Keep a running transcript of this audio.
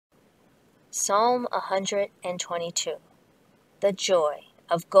Psalm 122. The joy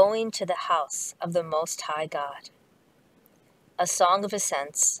of going to the house of the Most High God. A song of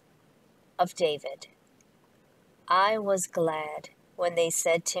ascents of David. I was glad when they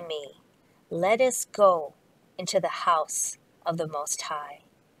said to me, "Let us go into the house of the Most High."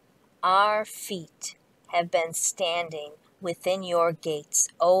 Our feet have been standing within your gates,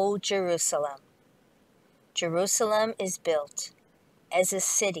 O Jerusalem. Jerusalem is built as a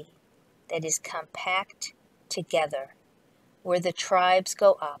city that is compact together, where the tribes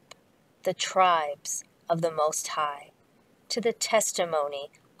go up, the tribes of the Most High, to the testimony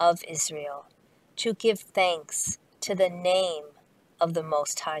of Israel, to give thanks to the name of the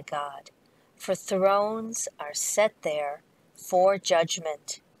Most High God. For thrones are set there for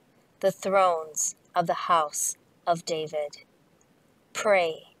judgment, the thrones of the house of David.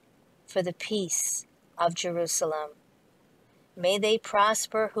 Pray for the peace of Jerusalem. May they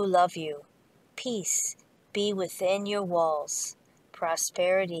prosper who love you. Peace be within your walls,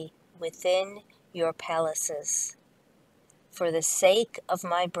 prosperity within your palaces. For the sake of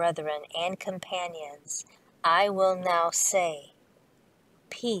my brethren and companions, I will now say,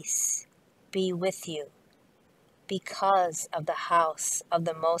 peace be with you. Because of the house of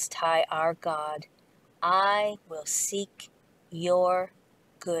the Most High our God, I will seek your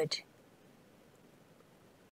good.